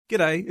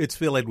G'day, it's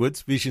Phil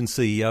Edwards, Vision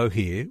CEO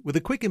here, with a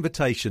quick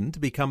invitation to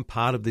become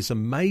part of this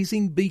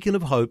amazing beacon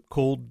of hope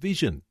called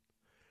Vision.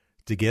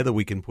 Together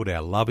we can put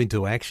our love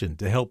into action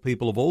to help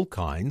people of all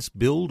kinds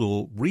build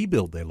or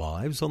rebuild their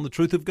lives on the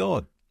truth of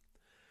God.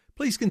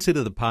 Please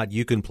consider the part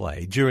you can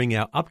play during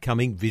our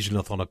upcoming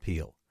Visionathon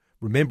appeal,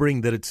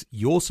 remembering that it's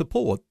your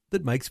support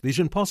that makes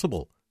Vision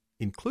possible,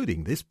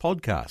 including this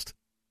podcast.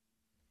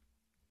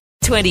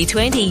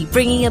 2020,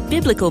 bringing a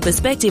biblical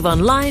perspective on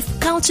life,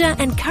 culture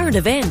and current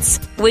events.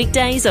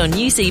 Weekdays on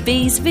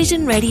UCB's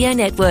Vision Radio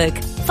Network.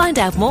 Find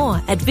out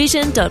more at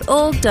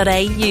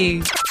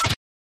vision.org.au.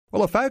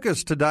 Well, a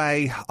focus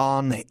today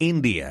on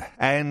India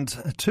and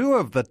two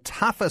of the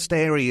toughest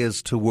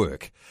areas to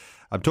work.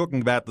 I'm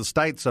talking about the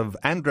states of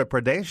Andhra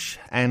Pradesh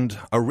and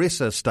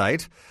Orissa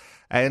state,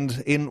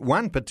 and in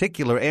one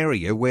particular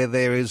area where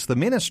there is the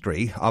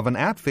ministry of an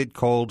outfit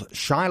called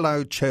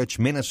Shiloh Church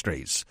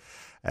Ministries.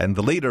 And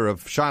the leader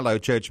of Shiloh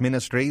Church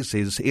Ministries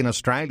is in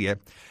Australia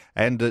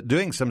and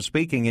doing some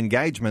speaking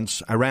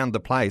engagements around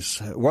the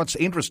place. What's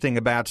interesting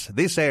about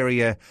this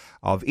area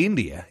of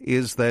India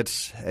is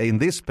that in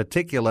this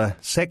particular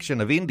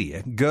section of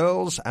India,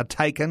 girls are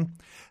taken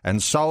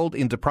and sold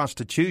into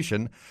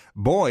prostitution,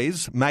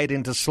 boys made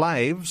into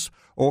slaves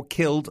or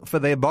killed for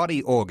their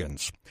body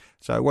organs.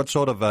 So what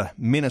sort of a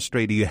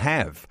ministry do you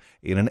have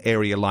in an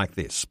area like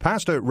this?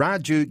 Pastor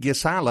Raju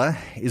Gisala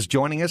is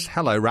joining us.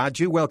 Hello,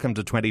 Raju. Welcome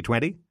to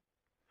 2020.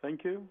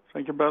 Thank you.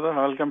 Thank you, brother.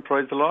 Welcome.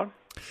 Praise the Lord.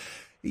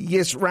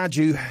 Yes,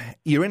 Raju,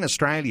 you're in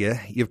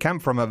Australia. You've come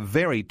from a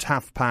very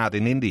tough part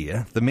in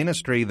India. The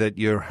ministry that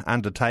you're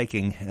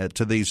undertaking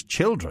to these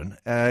children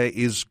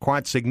is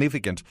quite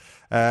significant.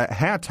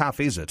 How tough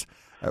is it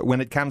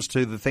when it comes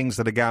to the things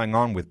that are going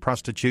on with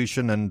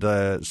prostitution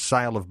and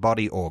sale of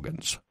body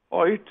organs?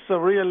 Oh, it's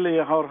really,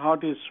 our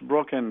heart is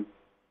broken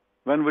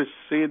when we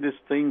see these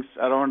things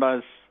around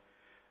us,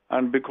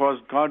 and because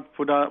God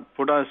put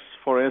us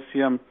for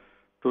SCM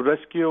to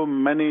rescue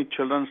many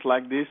children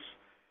like this.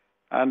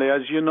 And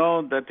as you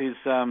know, that is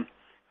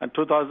in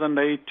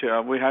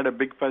 2008, we had a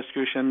big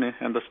persecution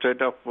in the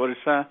state of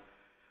Orissa.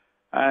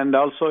 And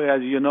also,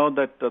 as you know,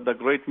 that the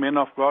great man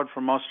of God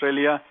from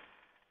Australia,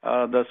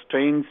 the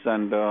Staines,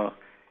 and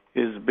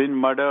he's been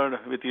murdered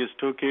with his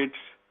two kids,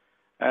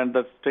 and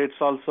the state's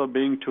also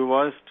being too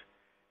worst.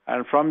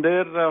 And from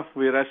there,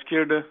 we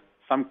rescued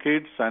some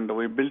kids, and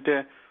we built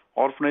a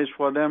orphanage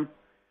for them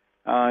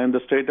in the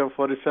state of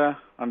Orissa,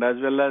 and as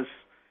well as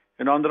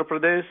in Andhra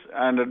Pradesh,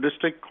 and a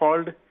district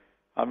called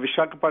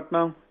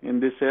Visakhapatnam. In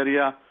this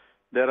area,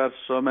 there are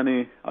so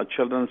many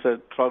children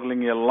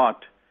struggling a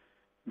lot,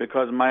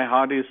 because my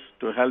heart is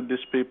to help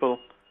these people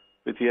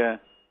with a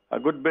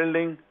good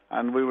building,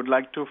 and we would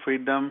like to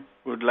feed them,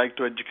 we would like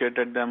to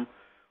educate them,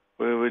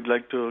 we would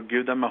like to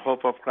give them a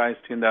hope of Christ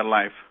in their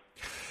life.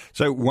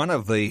 So one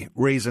of the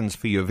reasons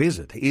for your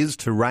visit is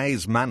to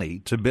raise money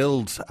to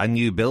build a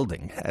new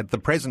building. At the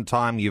present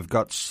time, you've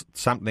got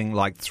something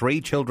like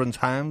 3 children's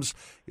homes.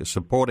 You're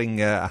supporting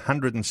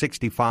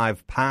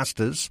 165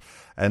 pastors,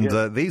 and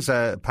yes. These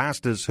are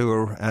pastors who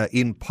are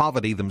in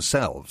poverty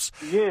themselves.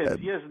 Yes,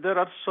 there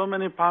are so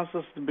many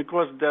pastors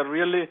because they're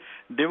really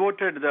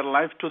devoted their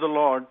life to the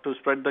Lord to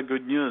spread the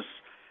good news,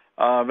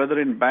 whether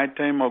in bad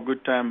time or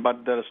good time,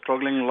 but they're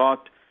struggling a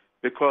lot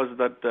because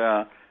that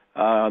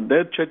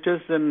their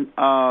churches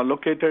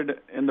located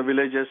in the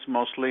villages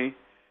mostly,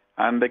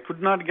 and they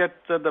could not get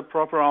the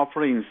proper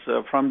offerings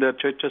from their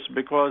churches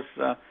because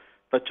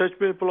the church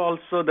people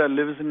also, they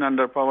live in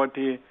under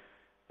poverty.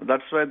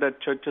 That's why the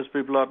churches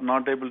people are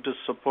not able to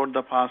support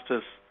the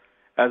pastors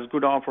as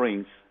good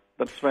offerings.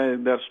 That's why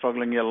they're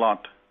struggling a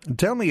lot.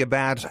 Tell me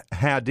about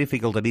how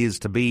difficult it is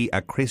to be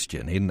a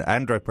Christian in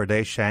Andhra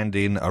Pradesh and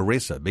in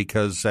Orissa,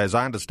 because as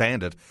I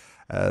understand it,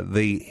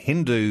 the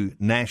Hindu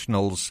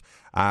nationals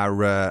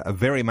are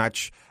very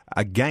much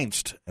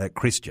against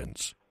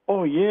Christians.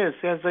 Oh, yes.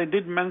 As I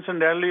did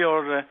mention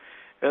earlier,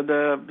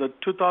 the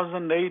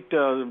 2008,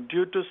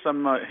 due to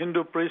some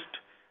Hindu priest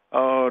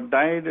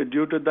died,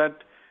 due to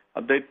that,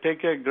 they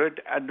take a great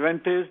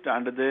advantage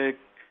and they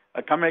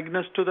come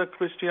against to the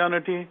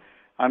Christianity,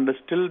 and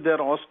still they're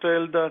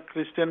hostile, the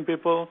Christian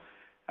people.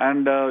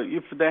 And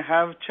if they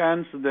have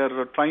chance,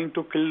 they're trying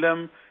to kill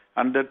them,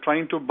 and they're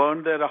trying to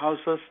burn their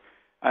houses.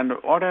 And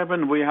what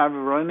happened, we have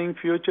running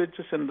few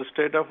churches in the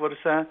state of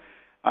Orissa,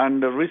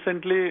 and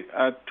recently,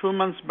 2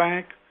 months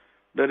back,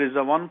 there is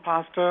one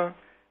pastor,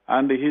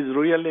 and he's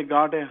really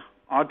got a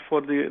heart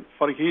for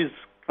his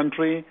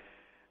country,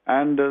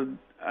 and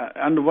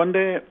one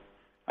day,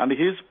 and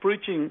he's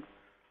preaching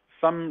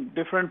some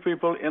different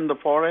people in the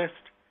forest,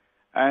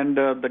 and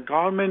the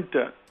government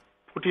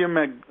put him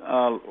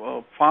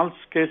false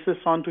cases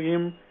onto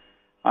him,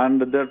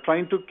 and they're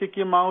trying to kick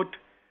him out.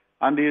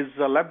 And he's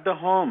left the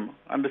home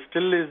and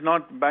still is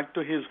not back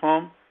to his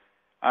home.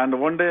 And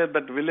one day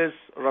that village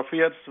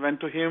ruffians went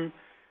to him,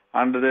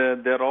 and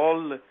they're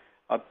all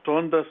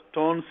thrown the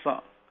stones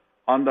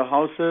on the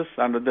houses,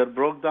 and they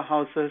broke the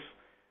houses,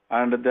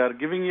 and they're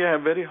giving a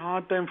very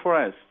hard time for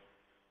us.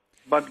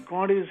 But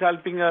God is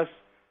helping us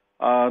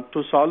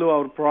to solve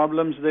our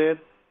problems there.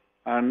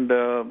 And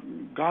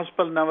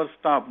gospel never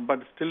stopped, but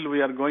still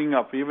we are going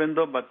up, even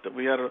though, but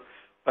we are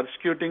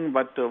persecuting,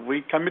 but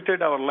we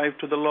committed our life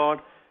to the Lord.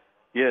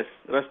 Yes,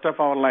 rest of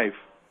our life.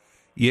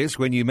 Yes,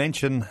 when you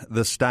mention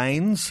the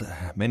Staines,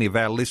 many of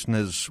our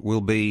listeners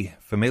will be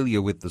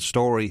familiar with the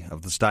story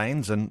of the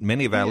Staines, and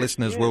many of our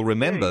listeners will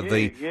remember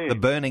the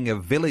burning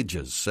of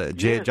villages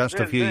just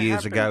a few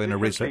years ago in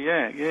Orissa.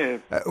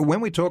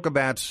 When we talk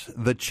about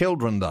the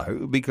children,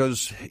 though,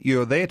 because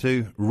you're there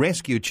to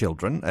rescue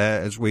children,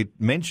 as we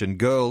mentioned,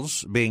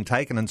 girls being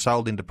taken and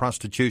sold into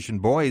prostitution,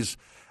 boys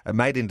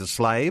made into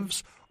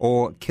slaves,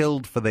 or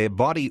killed for their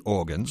body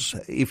organs.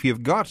 If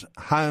you've got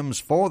homes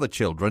for the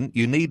children,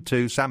 you need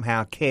to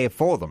somehow care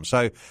for them.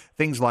 So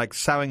things like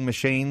sewing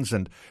machines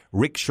and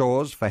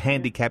rickshaws for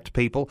handicapped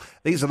people,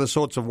 these are the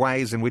sorts of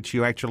ways in which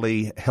you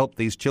actually help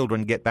these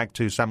children get back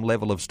to some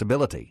level of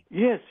stability.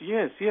 Yes.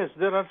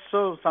 There are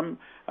some,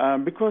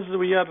 because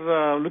we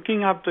are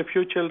looking after a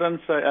few children,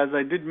 as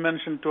I did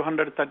mention,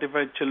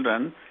 235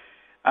 children.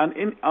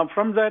 And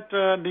from that,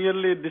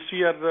 nearly this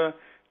year,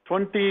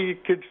 20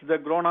 kids, they're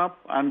grown up,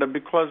 and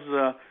because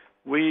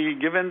we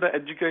given the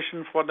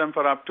education for them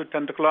for up to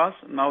 10th class,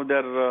 now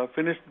they're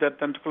finished their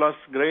 10th class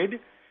grade,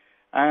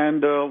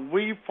 and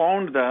we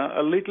found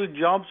little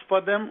jobs for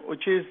them,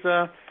 which is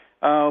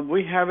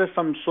we have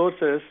some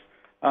sources,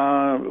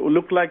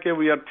 look like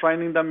we are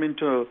training them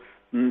into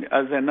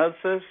as a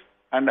nurses,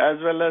 and as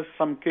well as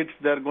some kids,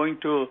 they're going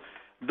to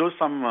do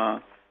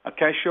some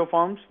cashew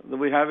farms.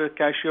 We have a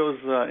cashews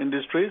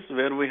industries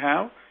where we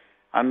have,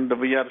 and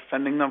we are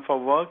sending them for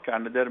work,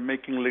 and they're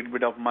making a little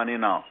bit of money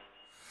now.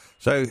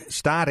 So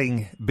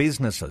starting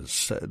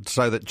businesses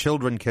so that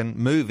children can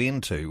move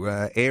into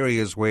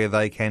areas where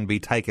they can be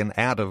taken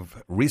out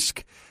of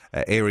risk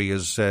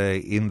areas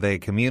in their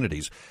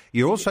communities.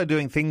 You're also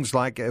doing things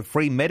like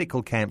free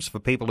medical camps for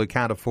people who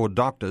can't afford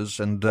doctors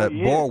and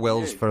bore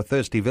wells for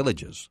thirsty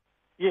villages.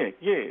 Yeah,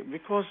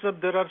 because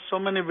there are so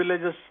many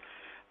villages,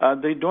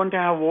 they don't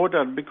have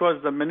water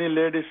because the many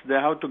ladies, they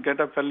have to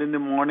get up early in the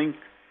morning,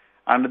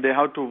 and they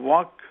have to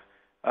walk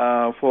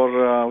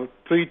for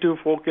 3 to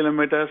 4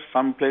 kilometers,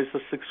 some places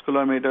 6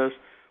 kilometers.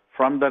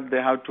 From that, they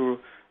have to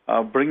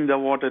bring the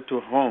water to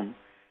home.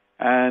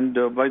 And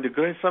by the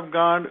grace of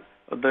God,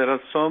 there are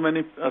so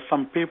many,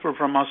 some people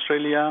from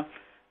Australia,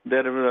 they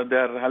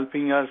are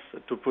helping us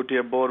to put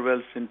bore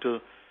wells into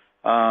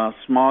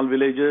small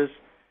villages.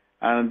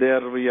 And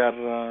there we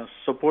are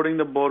supporting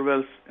the bore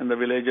wells in the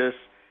villages.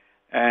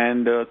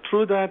 And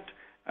through that,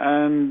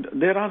 and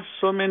there are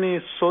so many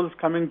souls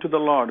coming to the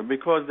Lord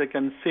because they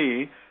can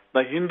see,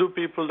 the Hindu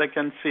people, they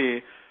can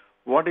see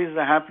what is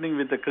happening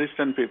with the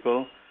Christian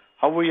people,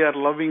 how we are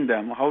loving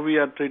them, how we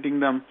are treating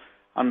them,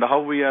 and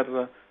how we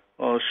are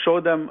show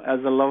them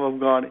as the love of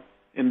God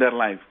in their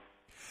life.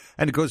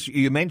 And of course,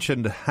 you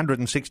mentioned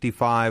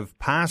 165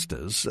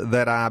 pastors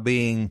that are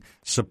being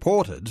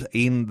supported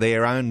in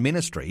their own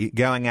ministry,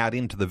 going out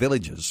into the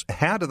villages.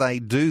 How do they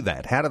do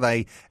that? How do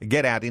they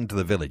get out into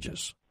the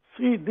villages?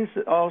 See, this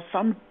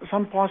some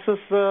pastors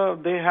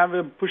they have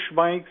push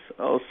bikes,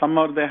 some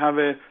they have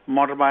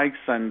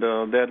motorbikes, and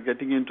they are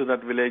getting into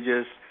that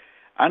villages.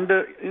 And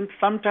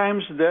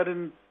sometimes they're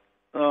in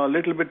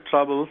little bit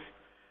troubles.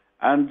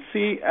 And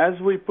see, as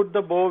we put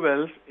the bore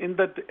wells in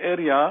that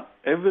area,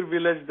 every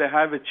village they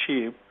have a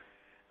chief.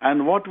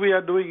 And what we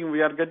are doing,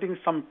 we are getting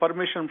some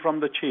permission from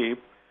the chief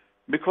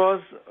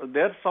because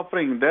they're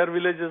suffering. Their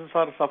villages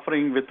are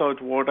suffering without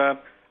water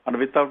and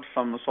without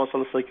some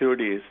social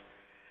securities.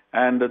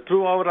 And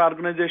through our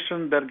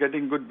organization, they're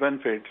getting good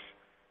benefits.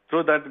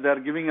 Through that, they're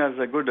giving us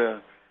a good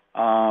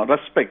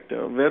respect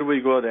where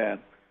we go there.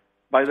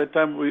 By the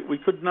time we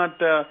could not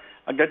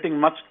getting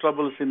much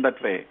troubles in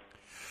that way.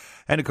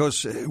 And, of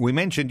course, we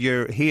mentioned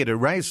you're here to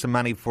raise some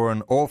money for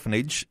an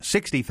orphanage.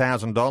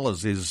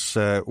 $60,000 is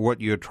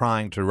what you're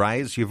trying to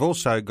raise. You've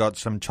also got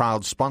some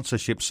child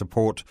sponsorship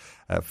support,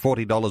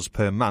 $40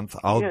 per month.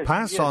 I'll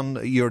pass on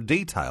your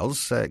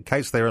details in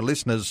case there are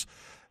listeners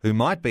who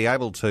might be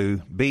able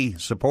to be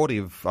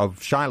supportive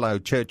of Shiloh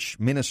Church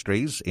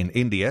Ministries in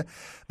India.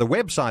 The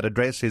website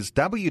address is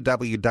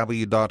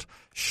www.Shiloh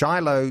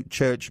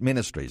Church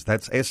Ministries.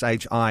 That's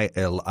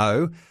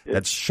SHILO.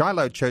 That's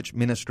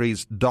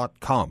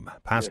shilohchurchministries.com.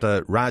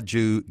 Pastor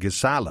Raju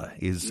Gisala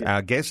is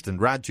our guest. And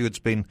Raju, it's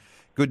been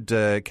good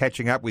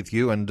catching up with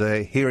you and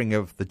hearing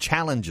of the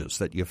challenges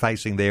that you're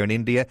facing there in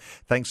India.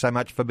 Thanks so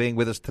much for being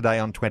with us today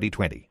on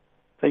 2020.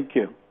 Thank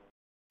you.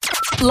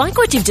 Like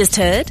what you've just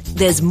heard?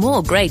 There's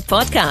more great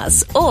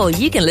podcasts, or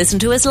you can listen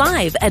to us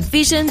live at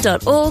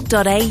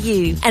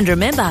vision.org.au. And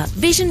remember,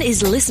 Vision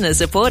is listener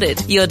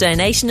supported. Your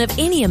donation of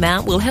any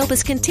amount will help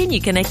us continue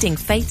connecting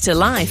faith to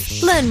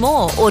life. Learn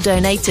more or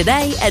donate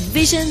today at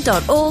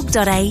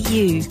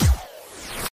vision.org.au.